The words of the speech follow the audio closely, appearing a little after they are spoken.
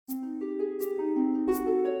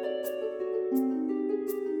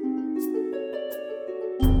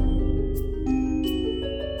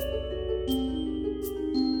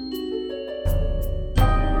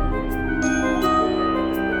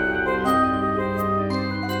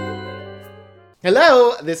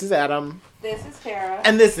Hello, this is Adam. This is Tara.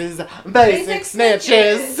 And this is Basic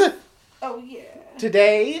Snitches. Oh, yeah.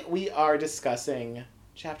 Today we are discussing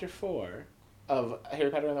Chapter 4 of Harry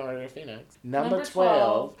Potter and the Order of Phoenix. Number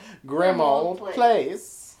 12, Grimmauld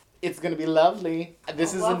Place. It's going to be lovely.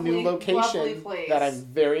 This is lovely, a new location that I'm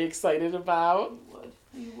very excited about.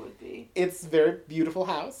 You would be. It's a very beautiful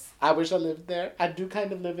house. I wish I lived there. I do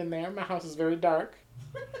kind of live in there. My house is very dark.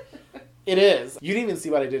 It is. You didn't even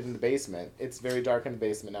see what I did in the basement. It's very dark in the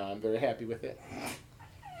basement now. I'm very happy with it.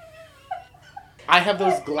 I have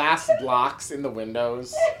those glass blocks in the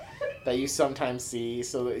windows that you sometimes see,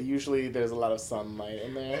 so that usually there's a lot of sunlight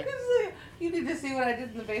in there. You need to see what I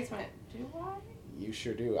did in the basement. Do I? You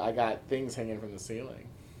sure do. I got things hanging from the ceiling.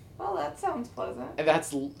 Well, that sounds pleasant. And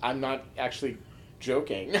I'm not actually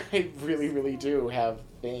joking. I really, really do have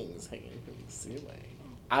things hanging from the ceiling.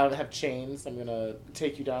 I have chains. I'm going to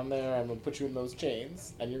take you down there. I'm going to put you in those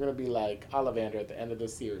chains. And you're going to be like Ollivander at the end of the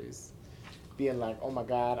series. Being like, oh my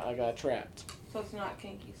god, I got trapped. So it's not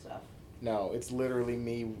kinky stuff. No, it's literally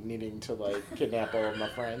me needing to, kidnap all of my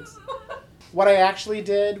friends. What I actually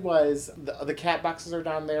did was, the cat boxes are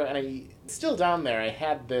down there, and still down there, I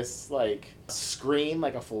had this, screen,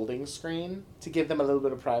 a folding screen, to give them a little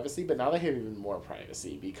bit of privacy, but now they have even more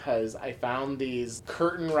privacy, because I found these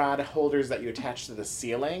curtain rod holders that you attach to the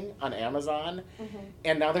ceiling on Amazon,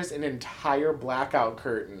 and now there's an entire blackout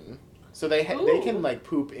curtain. So they can,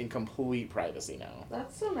 poop in complete privacy now.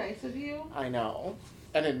 That's so nice of you. I know.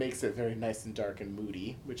 And it makes it very nice and dark and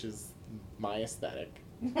moody, which is my aesthetic.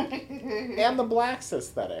 And the Black's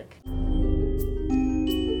aesthetic.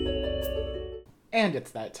 And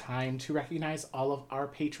it's that time to recognize all of our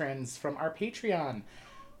patrons from our Patreon.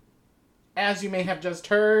 As you may have just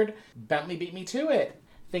heard, Bentley beat me to it.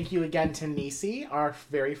 Thank you again to Nisi, our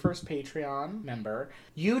very first Patreon member.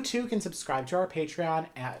 You too can subscribe to our Patreon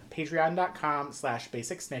at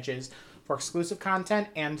patreon.com/basicsnitches for exclusive content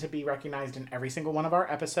and to be recognized in every single one of our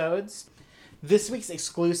episodes. This week's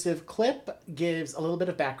exclusive clip gives a little bit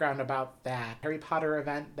of background about that Harry Potter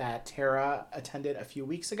event that Tara attended a few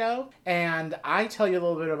weeks ago. And I tell you a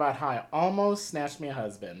little bit about how I almost snatched me a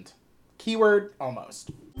husband. Keyword,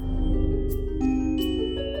 almost.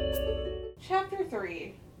 Chapter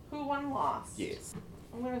 3. Who Won Lost? Yes.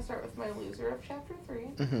 I'm going to start with my loser of Chapter 3.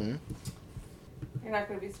 Mm-hmm. You're not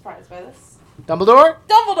going to be surprised by this. Dumbledore?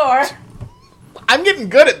 Dumbledore! I'm getting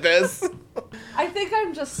good at this. I think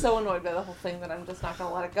I'm just so annoyed by the whole thing that I'm just not going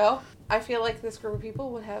to let it go. I feel like this group of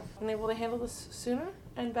people would have been able to handle this sooner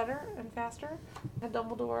and better and faster had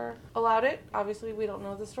Dumbledore allowed it. Obviously, we don't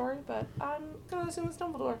know the story, but I'm going to assume it's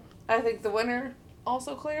Dumbledore. I think the winner,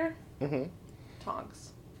 also clear, Tonks.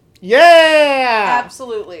 Yeah!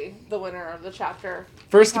 Absolutely the winner of the chapter.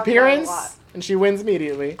 First appearance, and she wins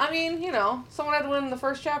immediately. I mean, someone had to win the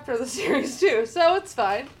first chapter of the series too, so it's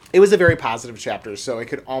fine. It was a very positive chapter, so I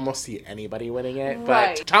could almost see anybody winning it.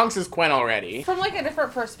 Right. But Tonks is Quinn already. From a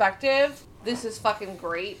different perspective, this is fucking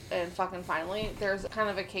great and fucking finally. There's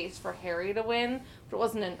kind of a case for Harry to win, but it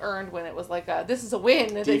wasn't an earned win. It was this is a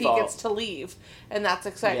win that he gets to leave, and that's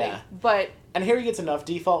exciting. Yeah. And Harry gets enough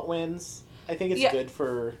default wins. I think it's good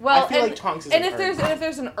for... Well, I feel like Tonks is if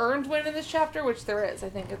there's an earned win in this chapter, which there is, I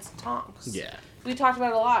think it's Tonks. Yeah. We talked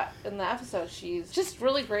about it a lot in the episode. She's just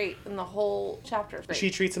really great in the whole chapter. She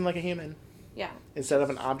treats him like a human. Yeah. Instead of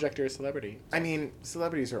an object or a celebrity. I mean,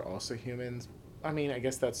 celebrities are also humans. I mean, I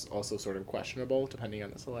guess that's also sort of questionable, depending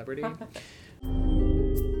on the celebrity.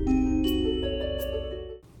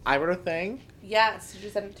 I wrote a thing. Yes. Did you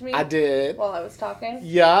send it to me? I did. While I was talking?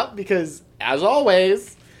 Yeah, because, as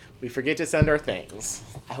always... we forget to send our things.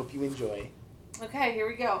 I hope you enjoy. Okay, here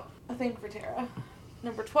we go. A thing for Tara.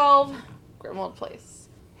 Number 12, Grimmauld Place.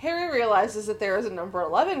 Harry realizes that there is a number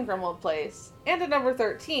 11 Grimmauld Place and a number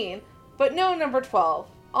 13, but no number 12.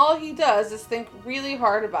 All he does is think really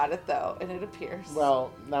hard about it, though, and it appears.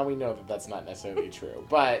 Well, now we know that that's not necessarily true,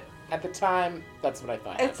 but at the time, that's what I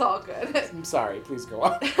thought. It's all good. I'm sorry. Please go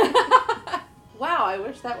on. Wow, I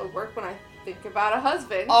wish that would work when I think about a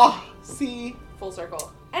husband. Oh, see? Full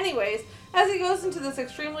circle. Anyways, as he goes into this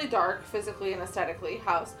extremely dark, physically and aesthetically,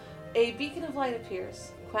 house, a beacon of light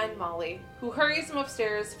appears. Quen Molly, who hurries him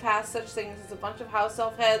upstairs past such things as a bunch of house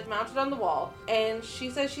elf heads mounted on the wall, and she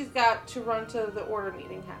says she's got to run to the order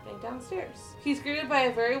meeting happening downstairs. He's greeted by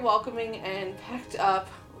a very welcoming and pecked up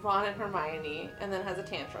Ron and Hermione, and then has a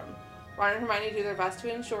tantrum. Ron and Hermione do their best to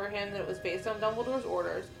ensure him that it was based on Dumbledore's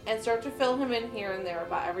orders, and start to fill him in here and there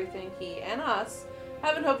about everything he and us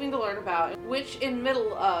have been hoping to learn about, which in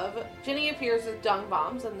middle of, Ginny appears with dung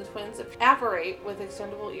bombs and the twins apparate with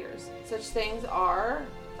extendable ears. Such things are,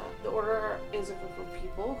 the Order is a group of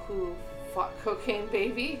people who fought Cocaine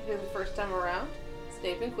Baby the first time around,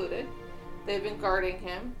 Snape included. They've been guarding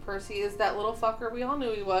him. Percy is that little fucker we all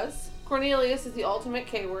knew he was. Cornelius is the ultimate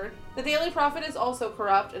K-word. The Daily Prophet is also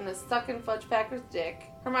corrupt and is stuck in Fudgepacker's dick.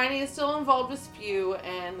 Hermione is still involved with Spew,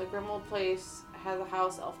 and the Grimmauld place has a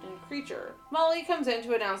house elf named Creature. Molly comes in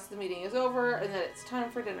to announce the meeting is over and that it's time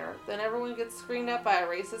for dinner. Then everyone gets screened up by a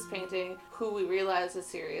racist painting, who we realize is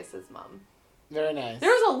Sirius's mom. Very nice. There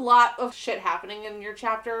was a lot of shit happening in your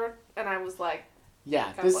chapter, and I was like,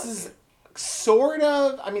 yeah, this is sort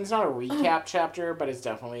of, I mean, it's not a recap chapter, but it's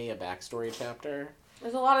definitely a backstory chapter.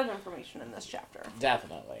 There's a lot of information in this chapter.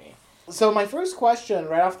 Definitely. So my first question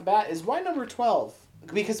right off the bat is, why number 12?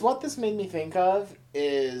 Because what this made me think of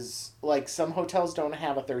is, like, some hotels don't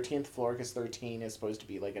have a 13th floor because 13 is supposed to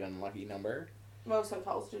be, like, an unlucky number. Most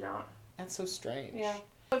hotels do not. That's so strange. Yeah.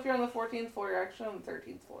 If you're on the 14th floor, you're actually on the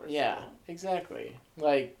 13th floor. Yeah, so. Exactly.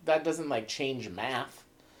 Like, that doesn't, like, change math.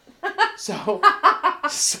 So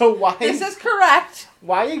why... This is correct.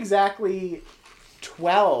 Why exactly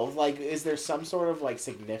 12? Like, is there some sort of, like,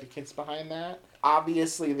 significance behind that?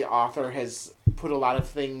 Obviously, the author has put a lot of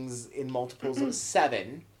things in multiples of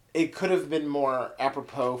 7. It could have been more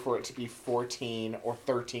apropos for it to be 14 or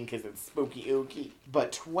 13 because it's spooky ooky.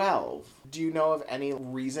 But 12, do you know of any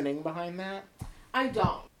reasoning behind that? I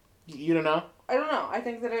don't. You don't know? I don't know. I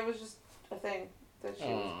think that it was just a thing that she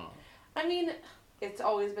was... I mean, it's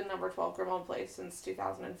always been number 12 Grimmauld Place since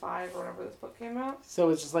 2005 or whenever this book came out. So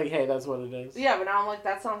it's just like, hey, that's what it is? Yeah, but now I'm like,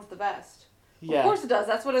 that sounds the best. Yeah. Of course it does.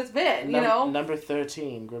 That's what it's been, you know? Number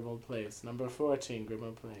 13, Grimmauld Place. Number 14,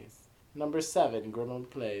 Grimmauld Place. Number 7,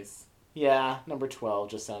 Grimmauld Place. Yeah, number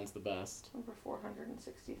 12 just sounds the best. Number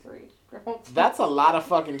 463, Grimmauld Place. That's a lot of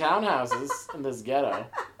fucking townhouses in this ghetto.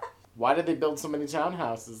 Why did they build so many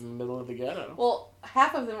townhouses in the middle of the ghetto? Well,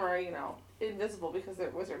 half of them are, you know, invisible because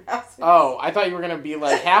they're wizard houses. Oh, I thought you were going to be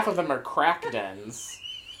like, half of them are crack dens.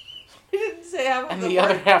 I didn't say half of them. And the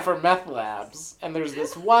other half are meth labs. And there's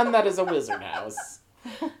this one that is a wizard house.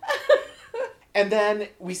 And then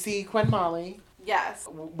we see Quen Molly. Yes.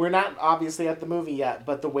 We're not obviously at the movie yet,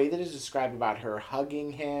 but the way that is described about her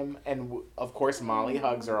hugging him, and of course Molly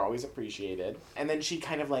hugs are always appreciated. And then she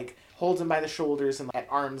kind of like holds him by the shoulders and at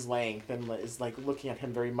arm's length and is like looking at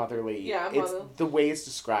him very motherly. Yeah, it's the way it's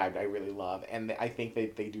described I really love, and I think they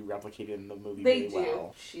do replicate it in the movie really well. They do.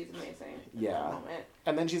 She's amazing. Yeah.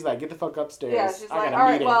 And then she's like, get the fuck upstairs. Yeah, she's like,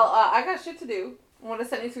 alright, well, I got shit to do. I want to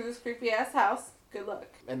send you through this creepy ass house. Good luck.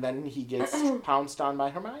 And then he gets pounced on by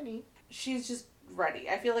Hermione. She's just ready.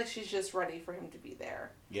 I feel like she's just ready for him to be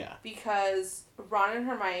there. Yeah. Because Ron and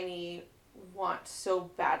Hermione want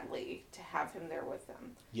so badly to have him there with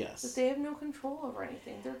them. Yes. But they have no control over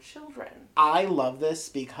anything. They're children. I love this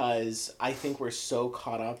because I think we're so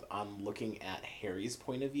caught up on looking at Harry's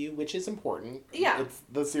point of view, which is important. Yeah.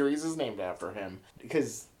 The series is named after him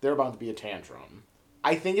because they're about to be a tantrum.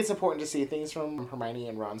 I think it's important to see things from Hermione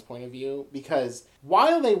and Ron's point of view because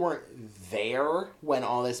while they weren't there when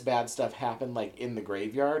all this bad stuff happened, like in the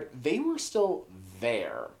graveyard, they were still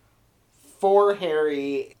there for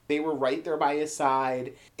Harry. They were right there by his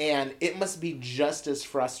side, and it must be just as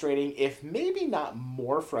frustrating, if maybe not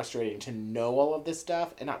more frustrating, to know all of this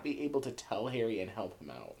stuff and not be able to tell Harry and help him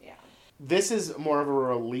out. Yeah. This is more of a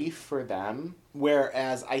relief for them,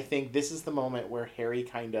 whereas I think this is the moment where Harry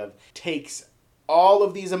kind of takes all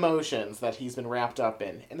of these emotions that he's been wrapped up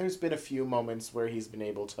in. And there's been a few moments where he's been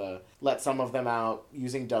able to let some of them out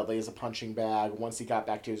using Dudley as a punching bag once he got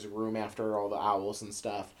back to his room after all the owls and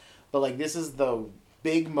stuff. But, like, this is the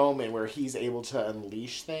big moment where he's able to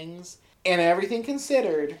unleash things. And everything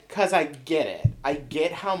considered, because I get it. I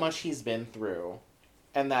get how much he's been through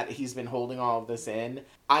and that he's been holding all of this in.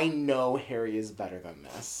 I know Harry is better than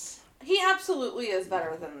this. He absolutely is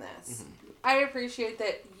better than this. Mm-hmm. I appreciate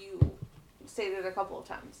that you stated a couple of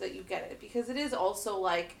times that you get it, because it is also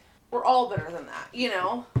like we're all better than that, you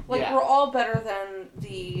know? Like, yeah. We're all better than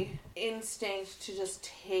the instinct to just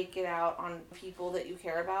take it out on people that you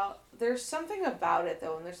care about. There's something about it,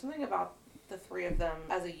 though, and there's something about the three of them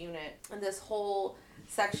as a unit and this whole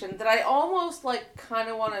section that I almost, like, kind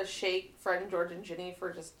of want to shake Fred and George and Ginny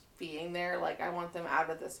for just being there. Like, I want them out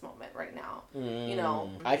of this moment right now, you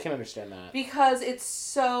know? I can understand that. Because it's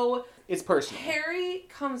so... It's personal. Harry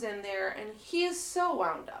comes in there, and he is so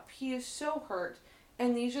wound up. He is so hurt.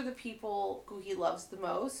 And these are the people who he loves the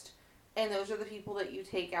most. And those are the people that you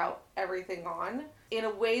take out everything on in a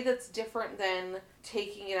way that's different than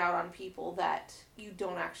taking it out on people that you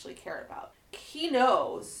don't actually care about. He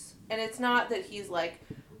knows, and it's not that he's like,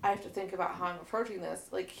 I have to think about how I'm approaching this.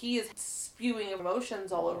 Like, he is spewing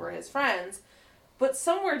emotions all over his friends. But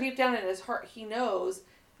somewhere deep down in his heart, he knows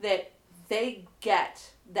that they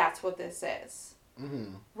get that's what this is.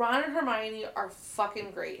 Mm-hmm. Ron and Hermione are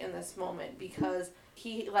fucking great in this moment because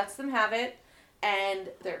he lets them have it, and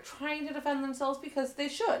they're trying to defend themselves because they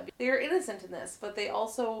should. They're innocent in this, but they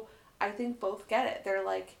also, I think, both get it. They're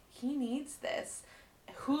like, he needs this.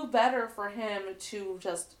 Who better for him to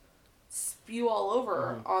just spew all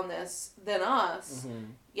over on this than us?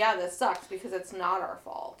 Yeah, this sucks because it's not our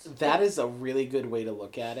fault. That is a really good way to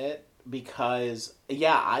look at it because,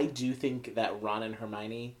 yeah, I do think that Ron and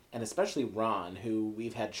Hermione, and especially Ron, who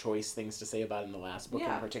we've had choice things to say about in the last book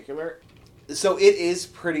in particular, so it is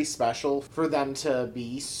pretty special for them to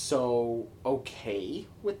be so okay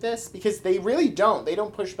with this because they really don't. They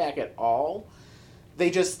don't push back at all. They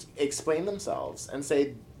just explain themselves and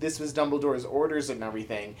say this was Dumbledore's orders and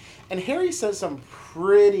everything. And Harry says some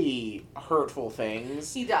pretty hurtful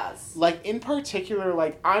things. He does. Like, in particular,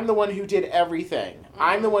 like, I'm the one who did everything.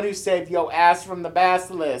 I'm the one who saved your ass from the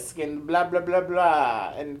basilisk and blah, blah, blah,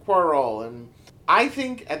 blah, and Quirrell. And I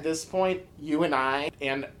think at this point, you and I,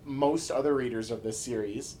 and most other readers of this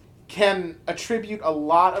series, can attribute a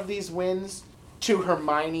lot of these wins to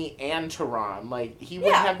Hermione and to Ron. Like, he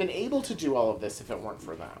wouldn't have been able to do all of this if it weren't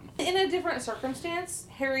for them. In a different circumstance,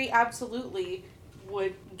 Harry absolutely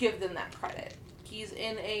would give them that credit. He's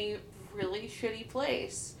in a really shitty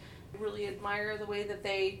place. Really admire the way that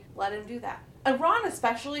they let him do that. And Ron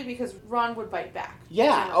especially, because Ron would bite back.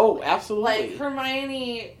 Yeah, generally. Absolutely. Like,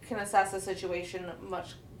 Hermione can assess the situation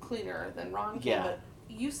much cleaner than Ron can. Yeah. But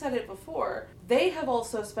you said it before. They have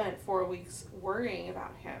also spent 4 weeks worrying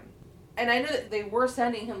about him. And I know that they were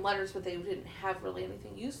sending him letters, but they didn't have really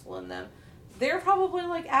anything useful in them. They're probably,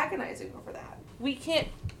 like, agonizing over that. We can't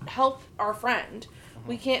help our friend.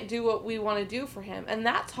 We can't do what we want to do for him. And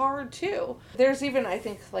that's hard, too. There's even, I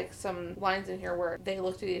think, like, some lines in here where they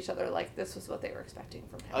looked at each other like this was what they were expecting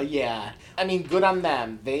from him. Yeah. I mean, good on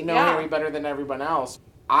them. They know Harry better than everyone else.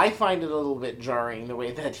 I find it a little bit jarring the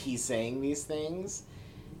way that he's saying these things.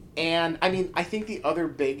 And, I mean, I think the other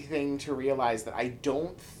big thing to realize that I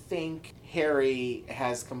don't think Harry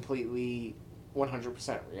has completely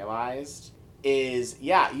 100% realized is,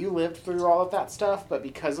 yeah, you lived through all of that stuff, but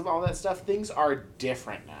because of all that stuff, things are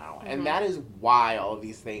different now. And that is why all of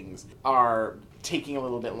these things are taking a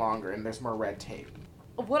little bit longer and there's more red tape.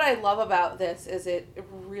 What I love about this is it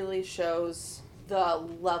really shows the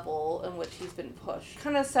level in which he's been pushed.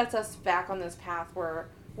 Kind of sets us back on this path where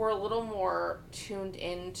we're a little more tuned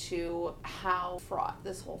into how fraught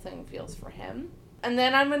this whole thing feels for him. And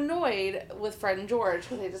then I'm annoyed with Fred and George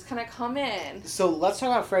because they just kind of come in. So let's talk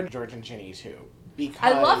about Fred, George, and Ginny too. Because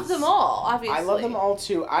I love them all, obviously. I love them all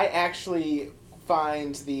too. I actually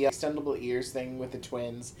find the extendable ears thing with the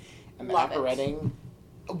twins and the apparetting,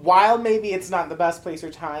 while maybe it's not the best place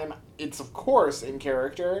or time, it's of course in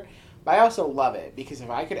character, but I also love it because if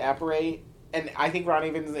I could apparate, and I think Ron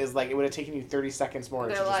even is like, it would have taken you 30 seconds more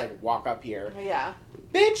to just like walk up here. Yeah.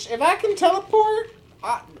 Bitch, if I can teleport,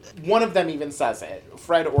 one of them even says it.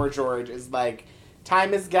 Fred or George is like,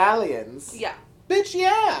 time is galleons. Yeah. Bitch,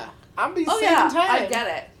 yeah. I'm be saving time. I get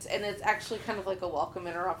it. And it's actually kind of like a welcome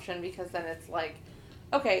interruption because then it's like,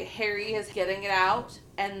 okay, Harry is getting it out,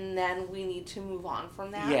 and then we need to move on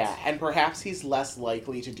from that. Yeah, and perhaps he's less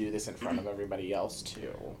likely to do this in front of everybody else,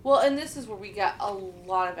 too. Well, and this is where we get a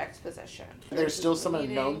lot of exposition. There's still some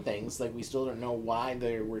unknown things, like we still don't know why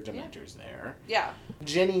there were Dementors there. Yeah.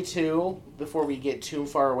 Ginny, too, before we get too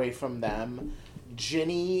far away from them,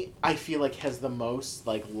 Ginny, I feel like, has the most,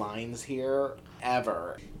 like, lines here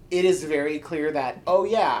ever. It is very clear that, oh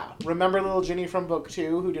yeah, remember little Ginny from book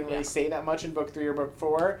 2 who didn't really say that much in book 3 or book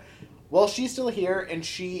 4? Well, she's still here, and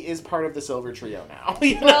she is part of the Silver Trio now.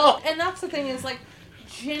 Well, and that's the thing is, like,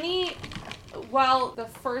 Ginny, while the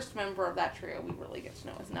first member of that trio we really get to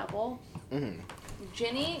know is Neville,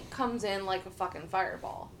 Ginny comes in like a fucking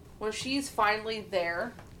fireball. When she's finally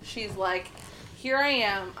there, she's like, here I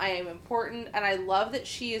am important, and I love that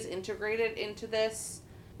she is integrated into this,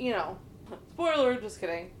 you know, spoiler, just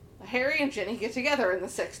kidding. Harry and Ginny get together in the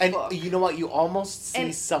 6th book. And you know what? You almost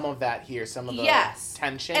see some of that here. Some of the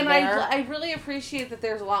tension and there. I really appreciate that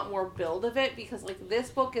there's a lot more build of it because, like,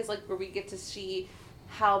 this book is, like, where we get to see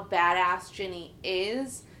how badass Ginny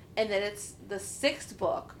is. And then it's the 6th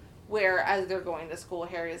book where, as they're going to school,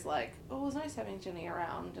 Harry is like, oh, it was nice having Ginny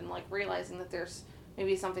around. And, like, realizing that there's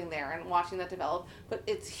maybe something there and watching that develop. But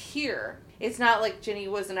it's here. It's not like Ginny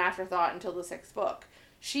was an afterthought until the 6th book.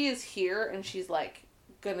 She is here and she's, like,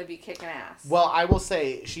 gonna be kicking ass. Well, I will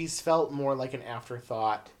say she's felt more like an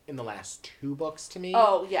afterthought in the last 2 books to me.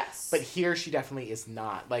 Oh, yes. But here she definitely is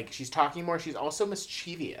not. Like, she's talking more. She's also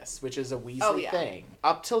mischievous, which is a Weasley thing.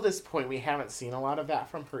 Up till this point, we haven't seen a lot of that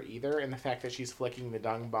from her either, and the fact that she's flicking the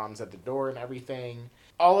dung bombs at the door and everything.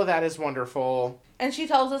 All of that is wonderful. And she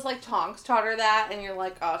tells us, like, Tonks taught her that, and you're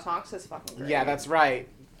like, oh, Tonks is fucking great. Yeah, that's right.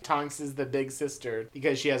 Tonks is the big sister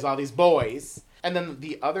because she has all these boys. And then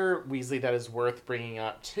the other Weasley that is worth bringing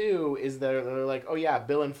up, too, is that they're like, oh, yeah,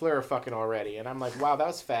 Bill and Fleur are fucking already. And I'm like, wow, that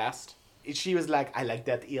was fast. She was like, I like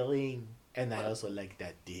that earring, and I also like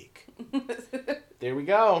that dick. There we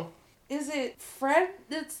go. Is it Fred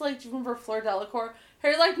that's like, do you remember Fleur Delacour?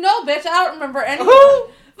 Harry's like, no, bitch, I don't remember anyone.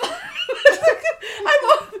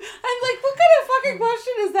 I'm like, what kind of fucking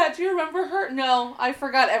question is that? Do you remember her? No, I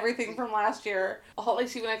forgot everything from last year. All I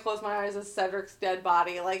see when I close my eyes is Cedric's dead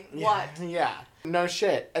body. Like, what? Yeah. No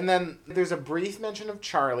shit. And then there's a brief mention of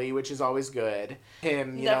Charlie, which is always good.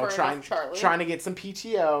 Him, trying to get some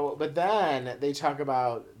PTO. But then they talk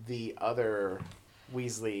about the other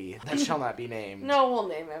Weasley that shall not be named. No, we'll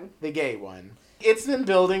name him. The gay one. It's been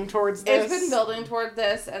building towards this. It's been building toward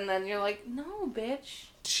this, and then you're like, no, bitch.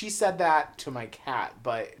 She said that to my cat,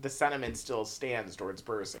 but the sentiment still stands towards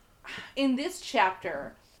Percy. In this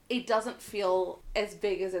chapter, it doesn't feel as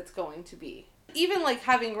big as it's going to be. Even, like,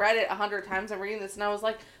 having read it 100 times, I'm reading this, and I was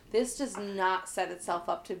like, this does not set itself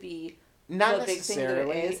up to be not the big thing that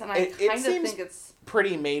it is. And I kind of think it's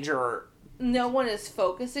pretty major. No one is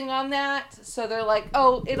focusing on that, so they're like,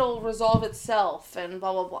 oh, it'll resolve itself, and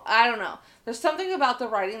blah, blah, blah. I don't know. There's something about the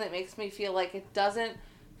writing that makes me feel like it doesn't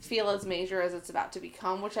feel as major as it's about to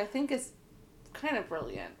become, which I think is kind of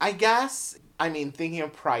brilliant. I guess, thinking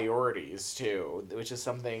of priorities, too, which is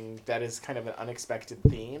something that is kind of an unexpected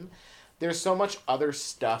theme. There's so much other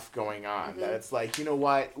stuff going on that it's like, you know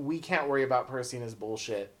what? We can't worry about Percy and his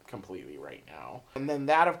bullshit completely right now. And then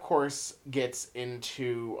that, of course, gets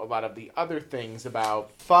into a lot of the other things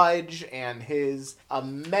about Fudge and his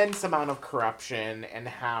immense amount of corruption and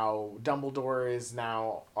how Dumbledore is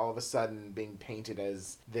now all of a sudden being painted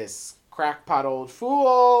as this crackpot old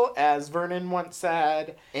fool, as Vernon once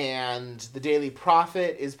said. And the Daily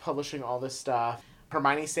Prophet is publishing all this stuff.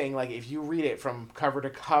 Hermione's saying, like, if you read it from cover to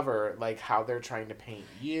cover, like, how they're trying to paint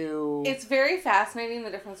you. It's very fascinating, the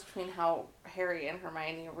difference between how Harry and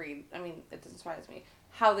Hermione read. It doesn't surprise me.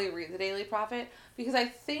 How they read the Daily Prophet. Because I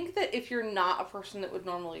think that if you're not a person that would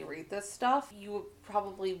normally read this stuff, you would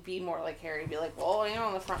probably be more like Harry. Be like, well,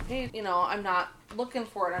 on the front page, I'm not looking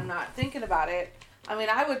for it. I'm not thinking about it.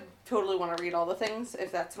 I would totally want to read all the things if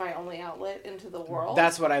that's my only outlet into the world.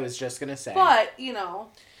 That's what I was just going to say. But,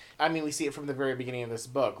 we see it from the very beginning of this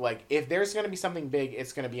book. Like, if there's going to be something big,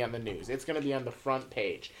 it's going to be on the news. It's going to be on the front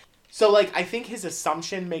page. So, like, I think his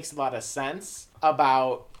assumption makes a lot of sense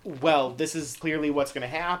about, well, this is clearly what's going to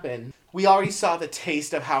happen. We already saw the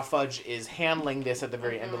taste of how Fudge is handling this at the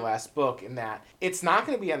very end of the last book, in that it's not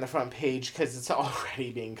going to be on the front page because it's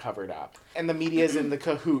already being covered up. And the media's in the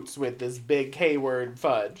cahoots with this big K-word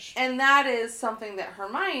Fudge. And that is something that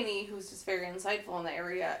Hermione, who's just very insightful in the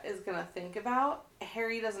area, is going to think about.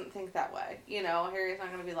 Harry doesn't think that way. Harry's not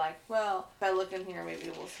going to be like, well, if I look in here,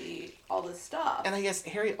 maybe we'll see all this stuff. And I guess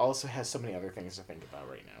Harry also has so many other things to think about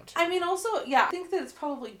right now, too. I think that it's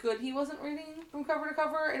probably good he wasn't reading from cover to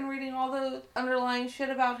cover and reading all the underlying shit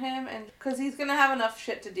about him, and because he's going to have enough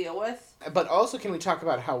shit to deal with. But also, can we talk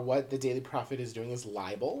about how what the Daily Prophet is doing is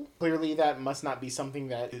libel? Clearly, that must not be something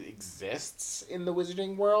that exists in the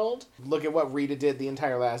wizarding world. Look at what Rita did the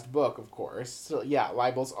entire last book, of course. So, yeah,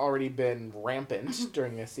 libel's already been rampant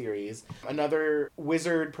during this series. Another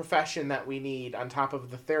wizard profession that we need, on top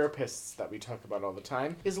of the therapists that we talk about all the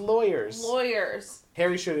time, is lawyers. Lawyers.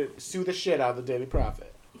 Harry should sue the shit out of the Daily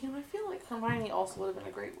Prophet. I feel like Hermione also would have been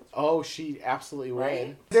a great wizard. Oh, she absolutely would.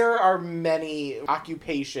 Right? There are many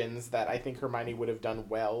occupations that I think Hermione would have done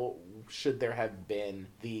well should there have been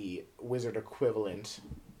the wizard equivalent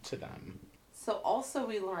to them. So also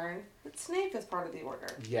we learned that Snape is part of the Order.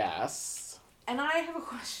 Yes. And I have a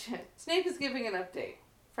question. Snape is giving an update.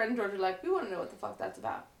 Fred and George are like, we want to know what the fuck that's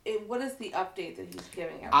about. What is the update that he's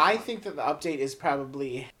giving everyone? I think that the update is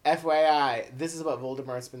probably, FYI, this is what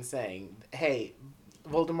Voldemort's been saying. Hey,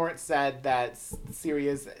 Voldemort said that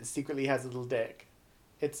Sirius secretly has a little dick,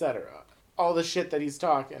 etc. All the shit that he's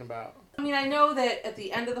talking about. I know that at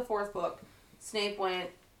the end of the 4th book, Snape went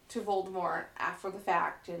to Voldemort after the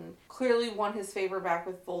fact and clearly won his favor back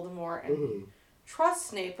with Voldemort and trusts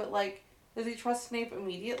Snape, but, does he trust Snape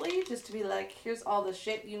immediately? Just to be like, here's all the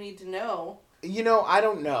shit you need to know. You know, I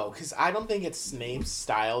don't know, because I don't think it's Snape's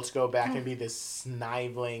style to go back and be this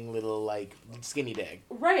sniveling little, like, skinny dig.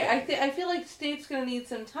 Right, I feel like Snape's gonna need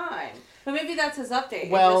some time. But maybe that's his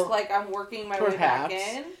update. Well, it's just like, I'm working my way back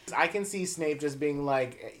in. I can see Snape just being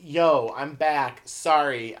like, yo, I'm back.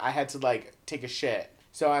 Sorry, I had to, like, take a shit.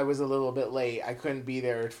 So I was a little bit late. I couldn't be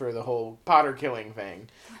there for the whole Potter killing thing.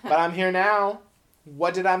 But I'm here now.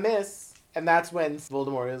 What did I miss? And that's when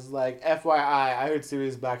Voldemort is like, FYI, I heard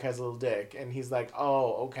Sirius Black has a little dick. And he's like,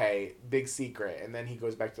 oh, okay, big secret. And then he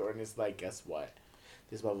goes back to the Order and is like, guess what?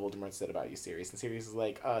 This is what Voldemort said about you, Sirius. And Sirius is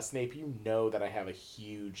like, Snape, you know that I have a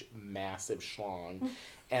huge, massive schlong.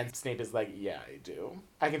 And Snape is like, yeah, I do.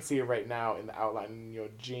 I can see it right now in the outline in your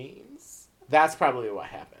jeans. That's probably what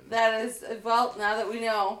happened. That is, well, now that we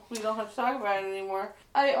know, we don't have to talk about it anymore.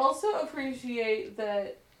 I also appreciate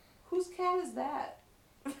that, whose cat is that?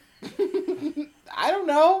 I don't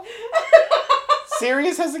know.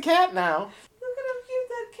 Sirius has a cat now. Look at how cute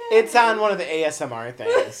that cat It's on one of the ASMR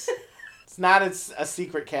things. It's not a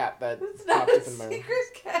secret cat that It's not popped a up in my room.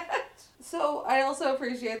 secret cat. So I also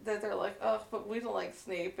appreciate that they're like, oh, but we don't like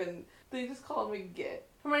Snape, and they just call him a git.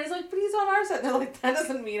 Hermione's like, but he's on our side. They're like, that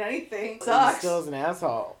doesn't mean anything. He Sucks. still is an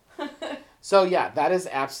asshole. So yeah, that is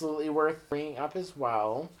absolutely worth bringing up as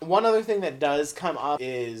well. One other thing that does come up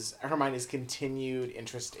is Hermione's continued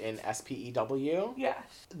interest in SPEW. Yes.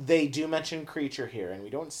 They do mention Creature here, and we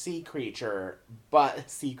don't see Creature, but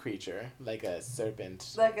see Creature, like a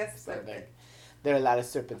serpent. Like a serpent. There are a lot of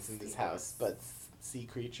serpents in this house, but sea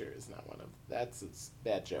Creature is not one of them. That's a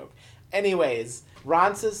bad joke. Anyways,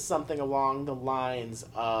 Ron says something along the lines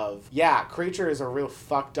of, yeah, Creature is a real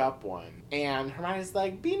fucked up one. And Hermione's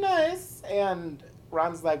like, be nice. And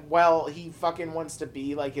Ron's like, well, he fucking wants to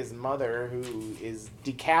be like his mother, who is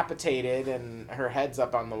decapitated and her head's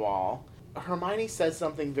up on the wall. Hermione says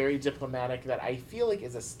something very diplomatic that I feel like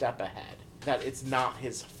is a step ahead. That it's not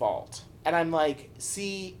his fault. And I'm like,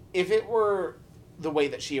 see, if it were the way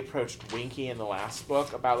that she approached Winky in the last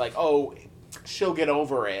book about like, oh, she'll get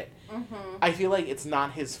over it. Mm-hmm. I feel like it's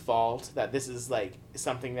not his fault that this is like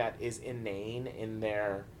something that is inane in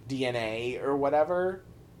their DNA or whatever.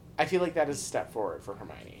 I feel like that is a step forward for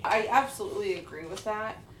Hermione. I absolutely agree with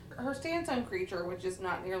that. Her stance on Creature, which is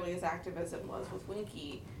not nearly as active as it was with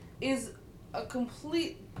Winky, is a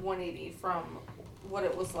complete 180 from what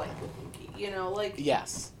it was like with Winky. You know, like,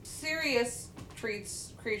 Yes. Sirius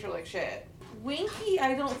treats Creature like shit. Winky,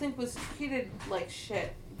 I don't think, was treated like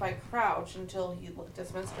shit by Crouch until he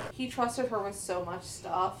dismissed her. He trusted her with so much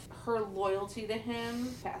stuff. Her loyalty to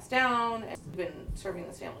him passed down. He's been serving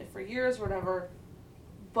this family for years, whatever.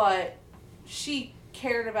 But she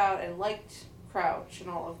cared about and liked Crouch and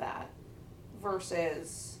all of that.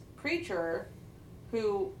 Versus Creature,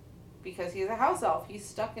 who, because he's a house elf, he's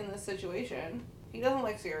stuck in this situation. He doesn't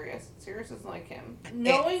like Sirius. Sirius doesn't like him.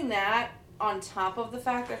 Knowing that, on top of the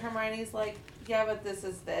fact that Hermione's like, yeah, but this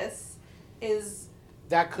is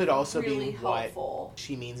That could also really be what helpful.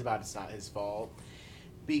 she means about it's not his fault.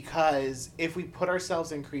 Because if we put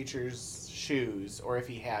ourselves in Creature's shoes, or if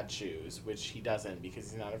he had shoes, which he doesn't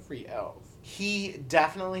because he's not a free elf, he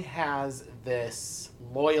definitely has this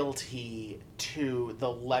loyalty to the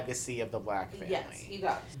legacy of the Black family. Yes, he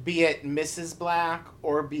does. Be it Mrs. Black,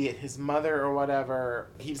 or be it his mother or whatever,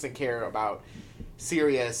 he doesn't care about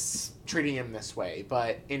Sirius treating him this way.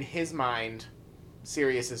 But in his mind,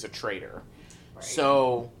 Sirius is a traitor. Right.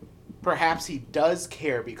 So perhaps he does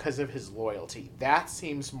care because of his loyalty. That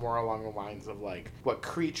seems more along the lines of like what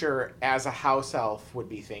Creature as a house elf would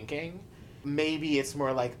be thinking. Maybe it's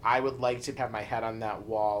more like, I would like to have my head on that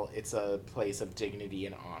wall. It's a place of dignity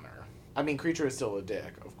and honor. I mean, Creature is still a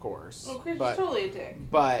dick, of course. Well, Creature's totally a dick.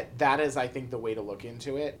 But that is, I think, the way to look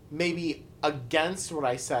into it. Maybe against what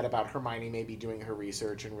I said about Hermione maybe doing her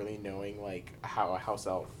research and really knowing like how a house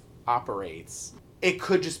elf operates. It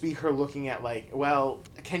could just be her looking at like, well,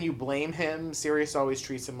 can you blame him? Sirius always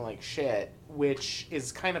treats him like shit, which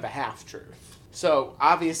is kind of a half-truth. So,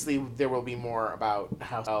 obviously, there will be more about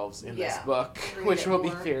house elves in this book, which will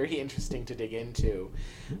be very interesting to dig into.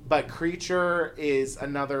 But Creature is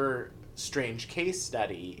another strange case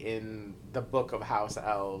study in the book of house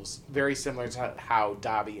elves, very similar to how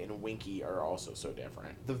Dobby and Winky are also so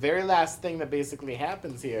different. The very last thing that basically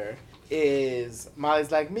happens here is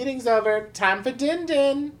Molly's like, meeting's over, time for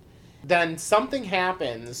din-din. Then something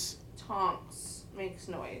happens. Tonks makes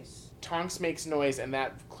noise. Tonks makes noise, and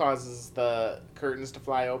that causes the curtains to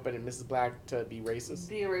fly open and Mrs. Black to be racist.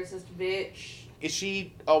 Be a racist bitch. Is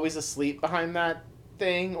she always asleep behind that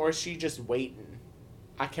thing, or is she just waiting?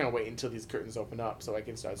 I can't wait until these curtains open up so I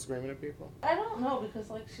can start screaming at people. I don't know,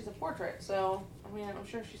 because, like, she's a portrait, so, I mean, I'm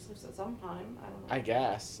sure she sleeps at some time. I don't know. I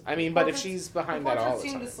guess. I mean, but if she's behind that all the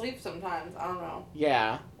time. Portraits seem to sleep sometimes. I don't know.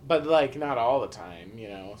 Yeah, but, like, not all the time, you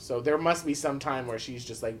know. So there must be some time where she's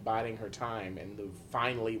just, like, biding her time, and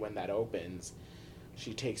finally when that opens,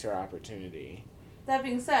 she takes her opportunity. That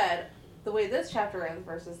being said, the way this chapter ends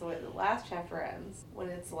versus the way the last chapter ends, when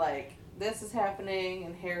it's like, this is happening,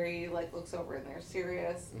 and Harry, like, looks over and they're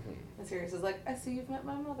Sirius, and Sirius is like, I see you've met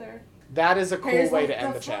my mother. That is a cool Harry's way like, to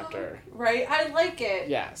end the fuck? chapter. Right? I like it.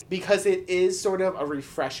 Yes, because it is sort of a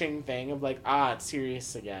refreshing thing of like, it's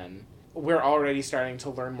Sirius again. We're already starting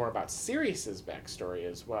to learn more about Sirius's backstory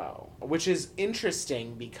as well, which is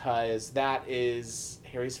interesting because that is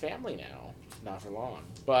Harry's family now. Not for long,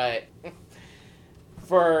 but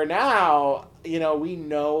for now, you know, we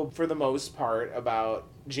know for the most part about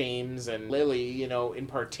James and Lily, you know, in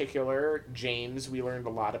particular, James we learned a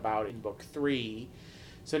lot about in book 3.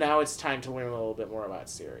 So now it's time to learn a little bit more about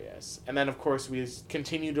Sirius. And then, of course, we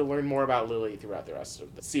continue to learn more about Lily throughout the rest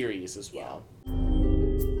of the series as well.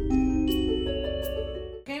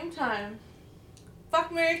 Game time.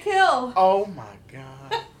 Fuck, marry, kill. Oh my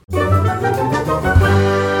god.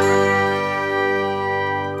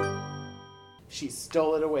 She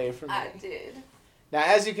stole it away from me. I did. Now,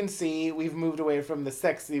 as you can see, we've moved away from the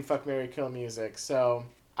sexy fuck, marry, kill music. So,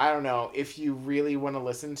 I don't know. If you really want to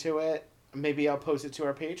listen to it, maybe I'll post it to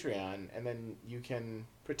our Patreon, and then you can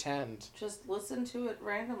pretend. Just listen to it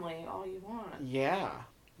randomly all you want. Yeah.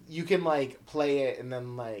 You can, like, play it and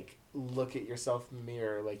then, like, look at yourself in the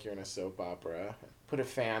mirror like you're in a soap opera. Put a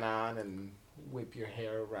fan on and whip your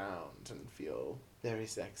hair around and feel very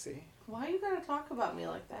sexy. Why you gotta talk about me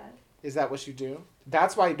like that? Is that what you do?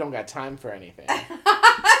 That's why you don't got time for anything.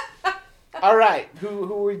 All right.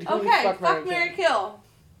 Who Okay, fuck, marry, kill.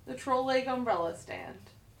 The Troll Lake umbrella stand.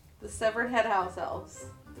 The severed head house elves.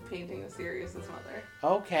 The painting of Sirius's mother.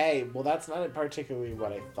 Okay, well that's not particularly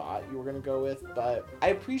what I thought you were going to go with, but I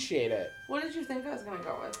appreciate it. What did you think I was gonna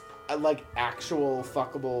go with? I like actual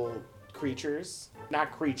fuckable creatures.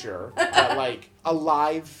 Not creature, but like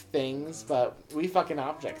alive things, but we fucking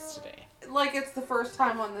objects today. Like it's the first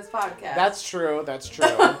time on this podcast. That's true.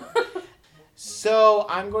 So,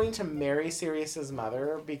 I'm going to marry Sirius's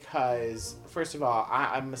mother because, first of all,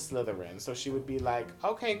 I'm a Slytherin, so she would be like,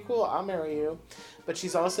 okay, cool, I'll marry you. But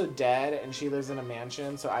she's also dead, and she lives in a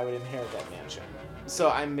mansion, so I would inherit that mansion.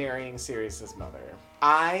 So, I'm marrying Sirius's mother.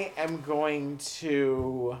 I am going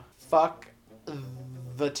to fuck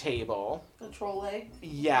the table. The troll leg?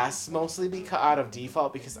 Yes, mostly out of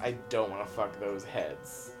default because I don't want to fuck those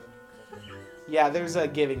heads. Yeah, there's a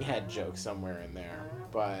giving head joke somewhere in there,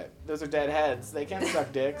 but those are dead heads. They can't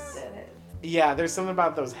suck dicks. Dead head. Yeah, there's something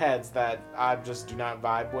about those heads that I just do not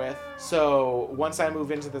vibe with. So once I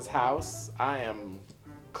move into this house, I am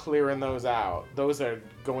clearing those out. Those are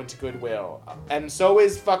going to Goodwill. And so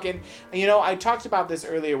is fucking... You know, I talked about this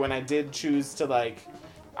earlier when I did choose to, like...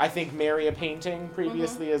 I think marry a painting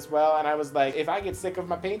previously as well, and I was like, if I get sick of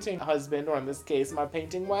my painting husband, or in this case, my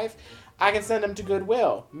painting wife, I can send him to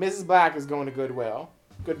Goodwill. Mrs. Black is going to Goodwill.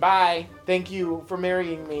 Goodbye. Thank you for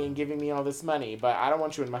marrying me and giving me all this money, but I don't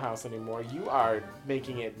want you in my house anymore. You are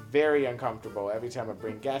making it very uncomfortable every time I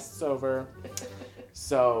bring guests over.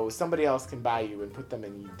 So somebody else can buy you and put them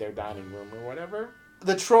in their dining room or whatever.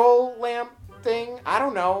 The troll lamp thing, I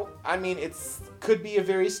don't know. I mean, could be a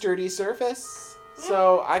very sturdy surface.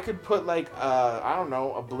 So I could put like, I don't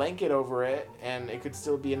know, a blanket over it, and it could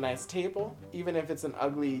still be a nice table, even if it's an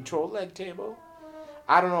ugly troll leg table.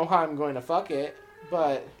 I don't know how I'm going to fuck it,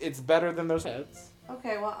 but it's better than those heads.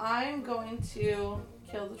 Okay, well, I'm going to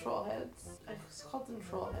kill the troll heads. I just called them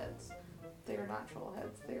troll heads. They are not troll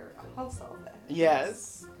heads. They are house elf heads.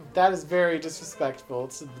 Yes, that is very disrespectful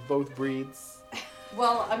to both breeds.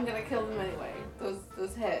 Well, I'm going to kill them anyway.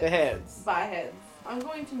 Those heads. The heads. By heads. I'm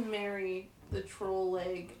going to marry the troll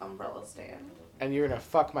leg umbrella stand. And you're gonna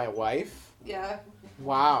fuck my wife? Yeah.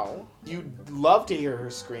 Wow. You'd love to hear her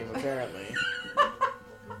scream, apparently.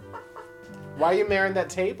 Why are you marrying that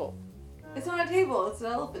table? It's not a table. It's an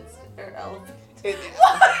elephant. Elephant.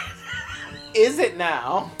 What? Is it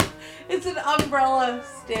now? It's an umbrella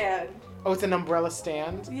stand. Oh, it's an umbrella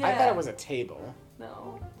stand? Yeah. I thought it was a table.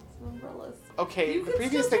 No, it's an umbrella stand. Okay, You the could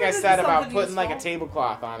previous still thing I turn it said into about something putting like a useful.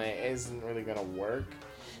 tablecloth on it isn't really gonna work.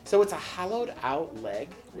 So it's a hollowed out leg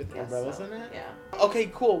with umbrellas in it? Yeah. Okay,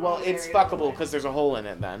 cool. Well, I'll it's marry it fuckable anyway. because there's a hole in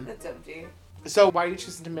it then. It's empty. So why are you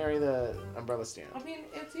choosing to marry the umbrella stand? I mean,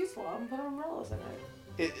 it's useful. I'm putting umbrellas in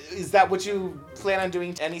it. Is that what you plan on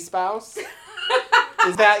doing to any spouse?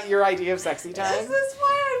 Is that your idea of sexy time? Is this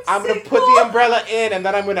why I'm gonna put the umbrella in and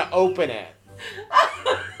then I'm gonna open it.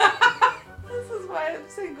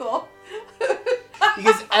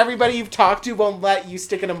 Because everybody you've talked to won't let you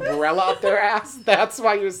stick an umbrella up their ass. That's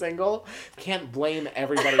why you're single. Can't blame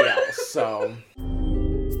everybody else, so.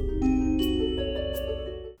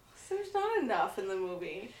 There's not enough in the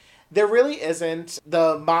movie. There really isn't.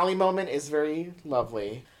 The Molly moment is very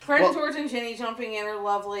lovely. Fred, George, and Ginny jumping in are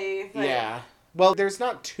lovely. Yeah. Well, there's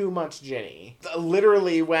not too much Ginny.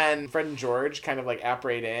 Literally, when Fred and George kind of like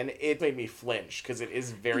apparate in, it made me flinch because it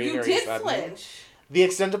is very, very sudden. You did flinch. The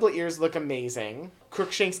extendable ears look amazing.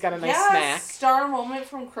 Crookshanks got a nice smack. Star moment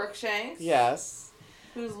from Crookshanks. Yes.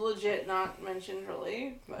 Who's legit not mentioned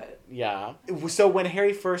really, but... Yeah. So when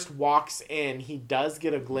Harry first walks in, he does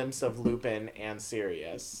get a glimpse of Lupin and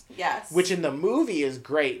Sirius. Yes. Which in the movie is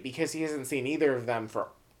great because he hasn't seen either of them for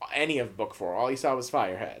any of book 4. All he saw was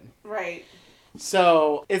Firehead. Right.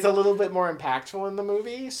 So it's a little bit more impactful in the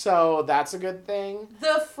movie, so that's a good thing.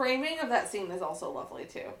 The framing of that scene is also lovely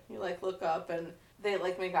too. You like look up and they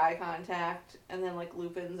like make eye contact and then like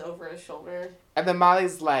Lupin's over his shoulder. And then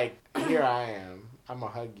Molly's like, here I am. I'm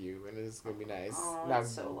gonna hug you, and it's gonna be nice. Oh, now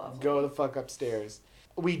that's so lovely. Go the fuck upstairs.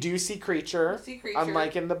 We do see Creature,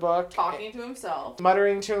 unlike in the book. Talking to himself.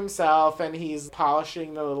 Muttering to himself, and he's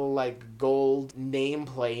polishing the little, like, gold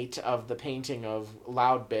nameplate of the painting of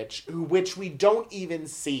Loud Bitch, which we don't even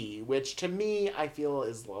see, which to me, I feel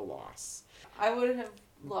is a loss. I would have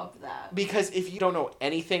loved that. Because if you don't know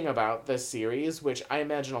anything about the series, which I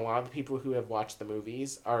imagine a lot of the people who have watched the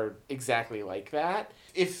movies are exactly like that,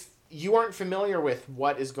 if you aren't familiar with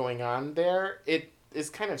what is going on there, it is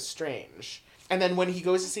kind of strange. And then when he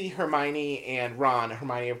goes to see Hermione and Ron,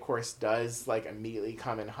 Hermione, of course, does, like, immediately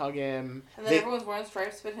come and hug him. And then everyone's wearing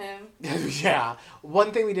stripes but him. Yeah.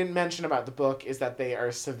 One thing we didn't mention about the book is that they are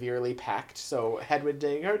severely packed, so Hedwig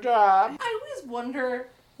did her job. I always wonder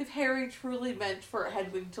if Harry truly meant for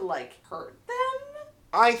Hedwig to, like, hurt them.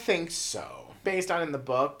 I think so. Based on in the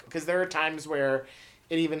book, because there are times where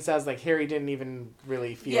it even says, like, Harry didn't even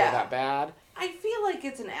really feel that bad. I feel like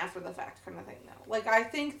it's an after-the-fact kind of thing, though. Like, I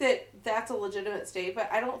think that that's a legitimate statement.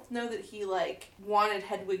 I don't know that he, like, wanted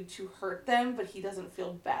Hedwig to hurt them, but he doesn't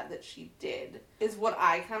feel bad that she did, is what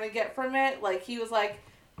I kind of get from it. Like, he was like,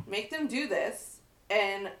 make them do this,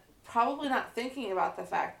 and probably not thinking about the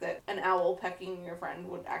fact that an owl pecking your friend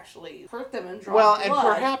would actually hurt them and draw blood. And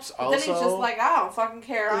perhaps but also... then he's just like, I don't fucking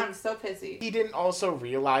care, I'm so pissy. He didn't also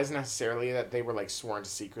realize necessarily that they were, like, sworn to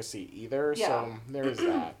secrecy either, so there's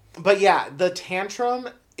that. But yeah, the tantrum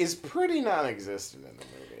is pretty non-existent in the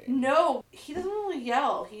movie. No, he doesn't really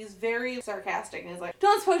yell. He's very sarcastic. And he's like,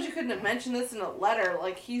 don't suppose you couldn't have mentioned this in a letter.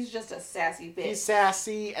 Like, he's just a sassy bitch. He's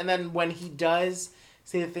sassy, and then when he does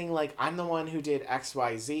say the thing like, I'm the one who did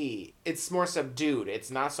XYZ, it's more subdued. It's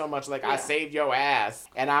not so much like, I saved your ass,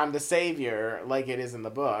 and I'm the savior, like it is in the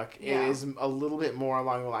book. Yeah. It is a little bit more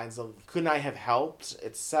along the lines of, couldn't I have helped,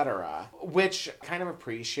 etc. Which, I kind of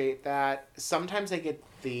appreciate that. Sometimes I get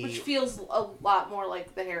which feels a lot more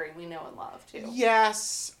like the Harry we know and love, too.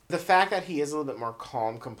 Yes. The fact that he is a little bit more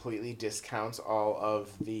calm completely discounts all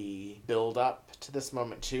of the build-up to this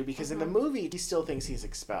moment, too, because in the movie, he still thinks he's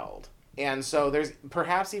expelled. And so there's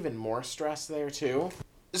perhaps even more stress there, too.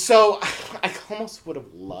 So I almost would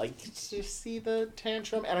have liked to see the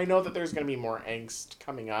tantrum, and I know that there's going to be more angst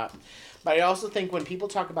coming up. But I also think when people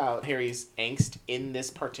talk about Harry's angst in this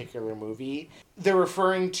particular movie, they're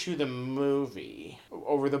referring to the movie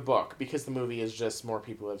over the book, because the movie is just more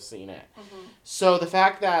people have seen it. Mm-hmm. So the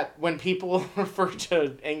fact that when people refer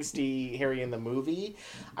to angsty Harry in the movie,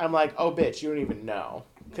 I'm like, oh bitch, you don't even know.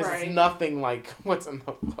 Because it's nothing like what's in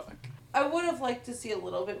the book. I would have liked to see a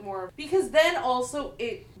little bit more, because then also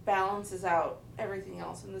it balances out everything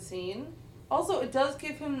else in the scene. Also, it does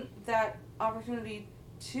give him that opportunity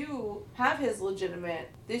to have his legitimate,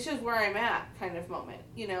 this is where I'm at kind of moment,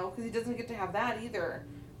 you know, because he doesn't get to have that either,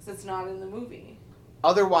 because it's not in the movie.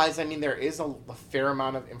 Otherwise, I mean, there is a fair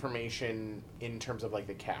amount of information in terms of, like,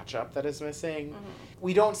 the catch-up that is missing. Mm-hmm.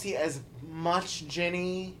 We don't see as much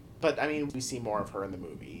Ginny, but, I mean, we see more of her in the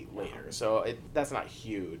movie later, so that's not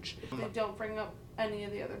huge. They don't bring up any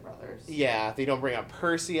of the other brothers. Yeah, they don't bring up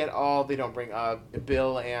Percy at all. They don't bring up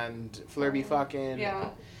Bill and Flirby fucking. Yeah.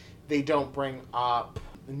 They don't bring up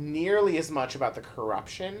nearly as much about the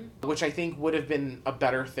corruption, which I think would have been a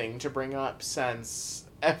better thing to bring up since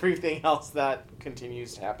everything else that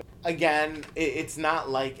continues to happen. Again, it's not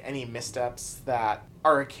like any missteps that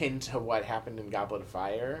are akin to what happened in Goblet of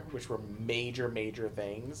Fire, which were major, major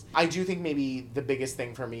things. I do think maybe the biggest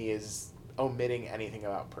thing for me is omitting anything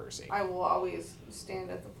about Percy. I will always stand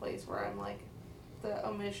at the place where I'm like, the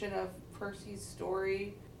omission of Percy's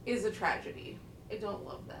story is a tragedy. I don't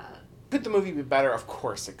love that. Could the movie be better? Of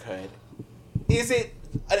course it could. Is it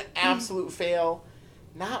an absolute fail?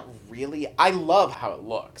 Not really. I love how it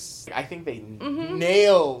looks. I think they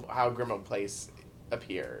nail how Grimmauld Place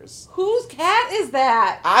appears. Whose cat is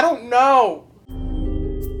that? I don't know.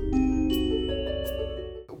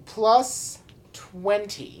 Plus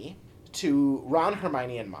 20 to Ron,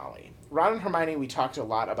 Hermione, and Molly. Ron and Hermione, we talked a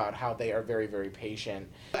lot about how they are very, very patient.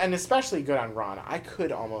 And especially good on Ron. I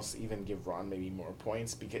could almost even give Ron maybe more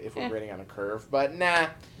points because if we're grading on a curve. But nah,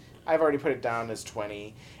 I've already put it down as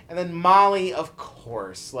 20. And then Molly, of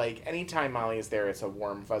course. Like, anytime Molly is there, it's a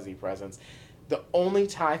warm, fuzzy presence. The only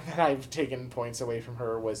time that I've taken points away from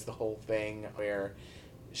her was the whole thing where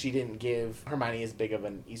she didn't give Hermione as big of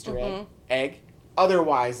an Easter egg.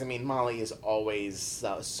 Otherwise, I mean, Molly is always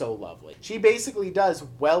so lovely. She basically does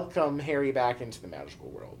welcome Harry back into the magical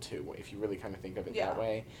world, too, if you really kind of think of it that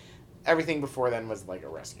way. Everything before then was like a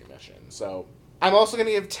rescue mission. So I'm also going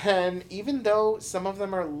to give 10, even though some of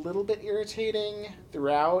them are a little bit irritating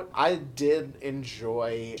throughout. I did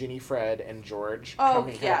enjoy Ginny, Fred, and George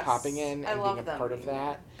popping in and being a part of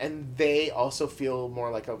that. And they also feel more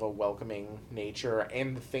like of a welcoming nature.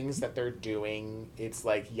 And the things that they're doing, it's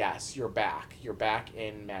like, yes, you're back. You're back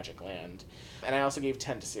in Magic Land. And I also gave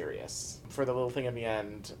 10 to Sirius for the little thing at the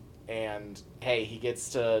end. And, hey, he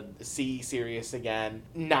gets to see Sirius again,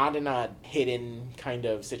 not in a hidden kind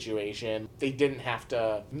of situation. They didn't have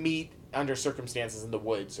to meet under circumstances in the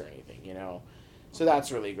woods or anything, you know? So that's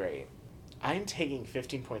really great. I'm taking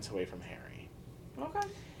 15 points away from Harry. Okay.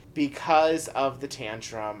 Because of the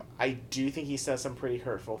tantrum, I do think he says some pretty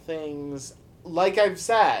hurtful things. Like I've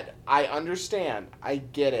said, I understand. I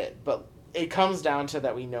get it. But it comes down to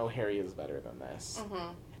that we know Harry is better than this.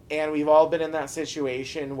 Mm-hmm. And we've all been in that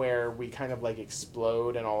situation where we kind of like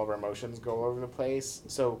explode and all of our emotions go all over the place.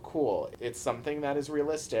 So cool. It's something that is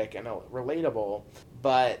realistic and relatable.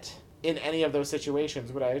 But in any of those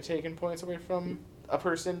situations, would I have taken points away from a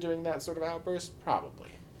person doing that sort of outburst? Probably.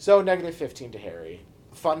 So negative 15 to Harry.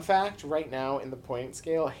 Fun fact, right now in the point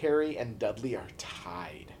scale, Harry and Dudley are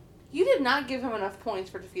tied. You did not give him enough points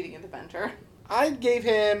for defeating a Dementor. I gave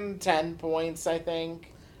him 10 points, I think.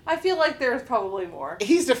 I feel like there's probably more.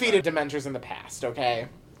 He's defeated Dementors in the past, okay?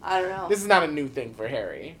 I don't know. This is not a new thing for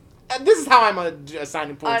Harry. This is how I'm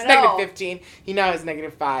assigning points. Negative 15. He now has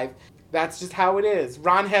negative 5. That's just how it is.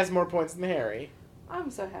 Ron has more points than Harry. I'm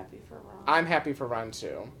so happy for Ron. I'm happy for Ron,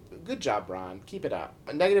 too. Good job, Ron. Keep it up.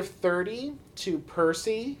 Negative 30 to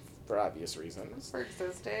Percy, for obvious reasons. For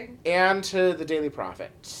existing. And to the Daily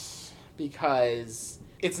Prophet. Because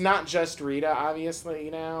it's not just Rita,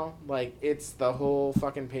 obviously, now. Like, it's the whole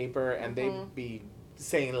fucking paper, and they'd be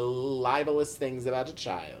saying libelous things about a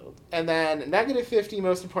child. And then negative 50,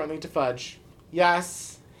 most importantly, to Fudge.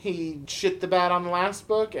 Yes, he shit the bed on the last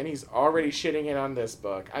book, and he's already shitting it on this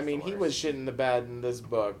book. I mean, he was shitting the bed in this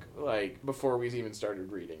book, like, before we even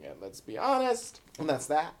started reading it. Let's be honest. And that's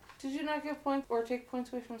that. Did you not give points or take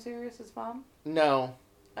points away from Sirius's mom? No.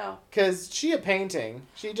 Oh. Because she a painting.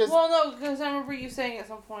 She just... Well, no, because I remember you saying at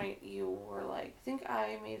some point you were like, I think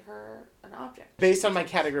I made her an object. Based on my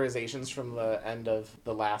categorizations from the end of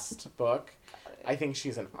the last book, I think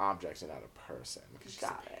she's an object and not a person. Because she's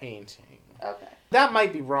a painting. Okay. That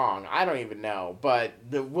might be wrong. I don't even know. But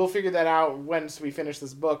we'll figure that out once we finish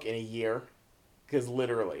this book in a year. Because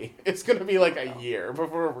literally, it's going to be like a year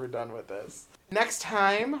before we're done with this. Next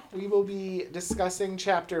time, we will be discussing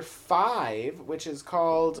Chapter 5, which is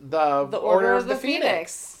called The Order of the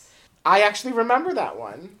Phoenix. I actually remember that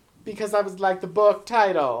one, because that was like the book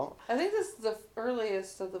title. I think this is the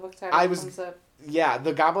earliest of the book titles. Yeah,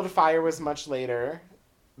 The Goblet of Fire was much later.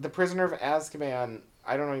 The Prisoner of Azkaban,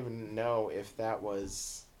 I don't even know if that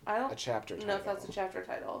was a chapter title. No, if that's a chapter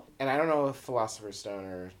title. And I don't know if Philosopher's Stone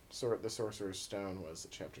or The Sorcerer's Stone was a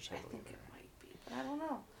chapter title either. I think it might be, but I don't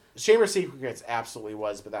know. Chamber of Secrets absolutely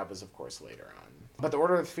was, but that was, of course, later on. But the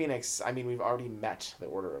Order of the Phoenix, I mean, we've already met the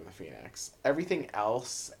Order of the Phoenix. Everything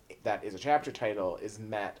else that is a chapter title is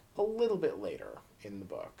met a little bit later in the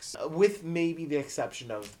books, with maybe the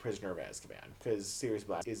exception of The Prisoner of Azkaban, because Sirius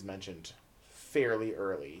Black is mentioned fairly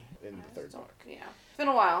early in the third book. Yeah. It's been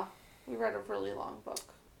a while. We read a really long book.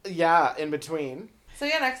 Yeah, in between. So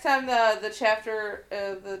yeah, next time the chapter,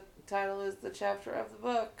 the title is the chapter of the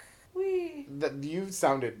book. You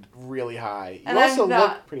sounded really high. And you also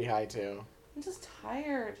look pretty high, too. I'm just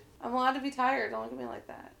tired. I'm allowed to be tired. Don't look at me like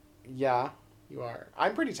that. Yeah, you are.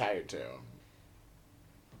 I'm pretty tired, too.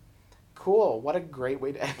 Cool. What a great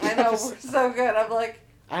way to end I know, we're so good. I'm like...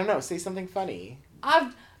 I don't know. Say something funny.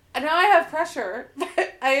 Now I have pressure.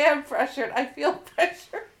 I am pressured. I feel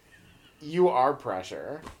pressure. You are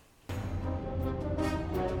pressure.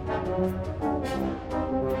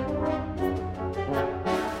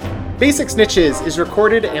 Basic Snitches is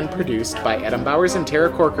recorded and produced by Adam Bowers and Tara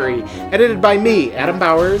Corkery, edited by me, Adam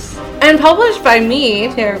Bowers. And published by me,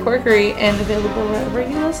 Tara Corkery, and available wherever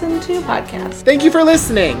you listen to podcasts. Thank you for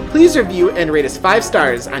listening. Please review and rate us 5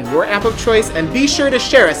 stars on your app of choice, and be sure to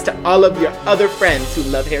share us to all of your other friends who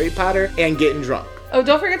love Harry Potter and getting drunk. Oh,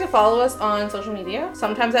 don't forget to follow us on social media.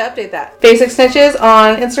 Sometimes I update that. Basic Snitches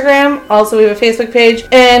on Instagram. Also, we have a Facebook page.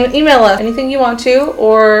 And email us anything you want to,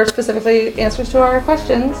 or specifically answers to our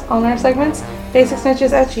questions on our segments.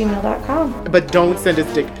 BasicSnitches@gmail.com. But don't send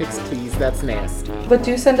us dick pics, please. That's nasty. But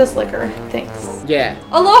do send us liquor. Thanks. Yeah.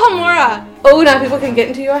 Aloha Mora! Oh, now people can get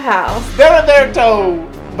into your house. They're in their toe,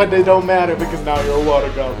 but they don't matter because now you're a water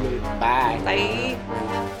goblin. Bye. Bye.